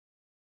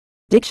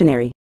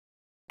Dictionary.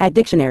 At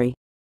dictionary.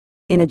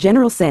 In a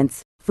general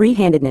sense,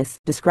 free-handedness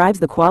describes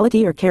the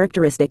quality or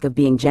characteristic of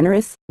being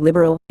generous,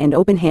 liberal, and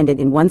open-handed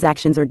in one's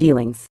actions or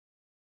dealings.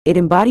 It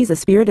embodies a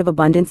spirit of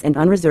abundance and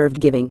unreserved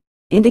giving,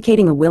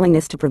 indicating a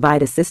willingness to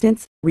provide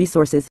assistance,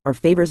 resources, or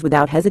favors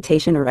without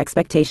hesitation or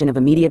expectation of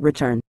immediate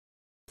return.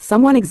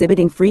 Someone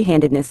exhibiting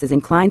free-handedness is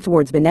inclined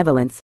towards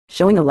benevolence,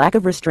 showing a lack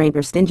of restraint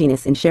or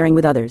stinginess in sharing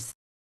with others.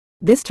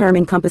 This term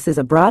encompasses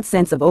a broad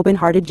sense of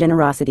open-hearted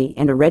generosity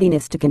and a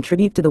readiness to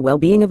contribute to the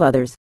well-being of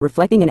others,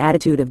 reflecting an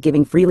attitude of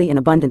giving freely and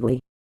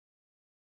abundantly.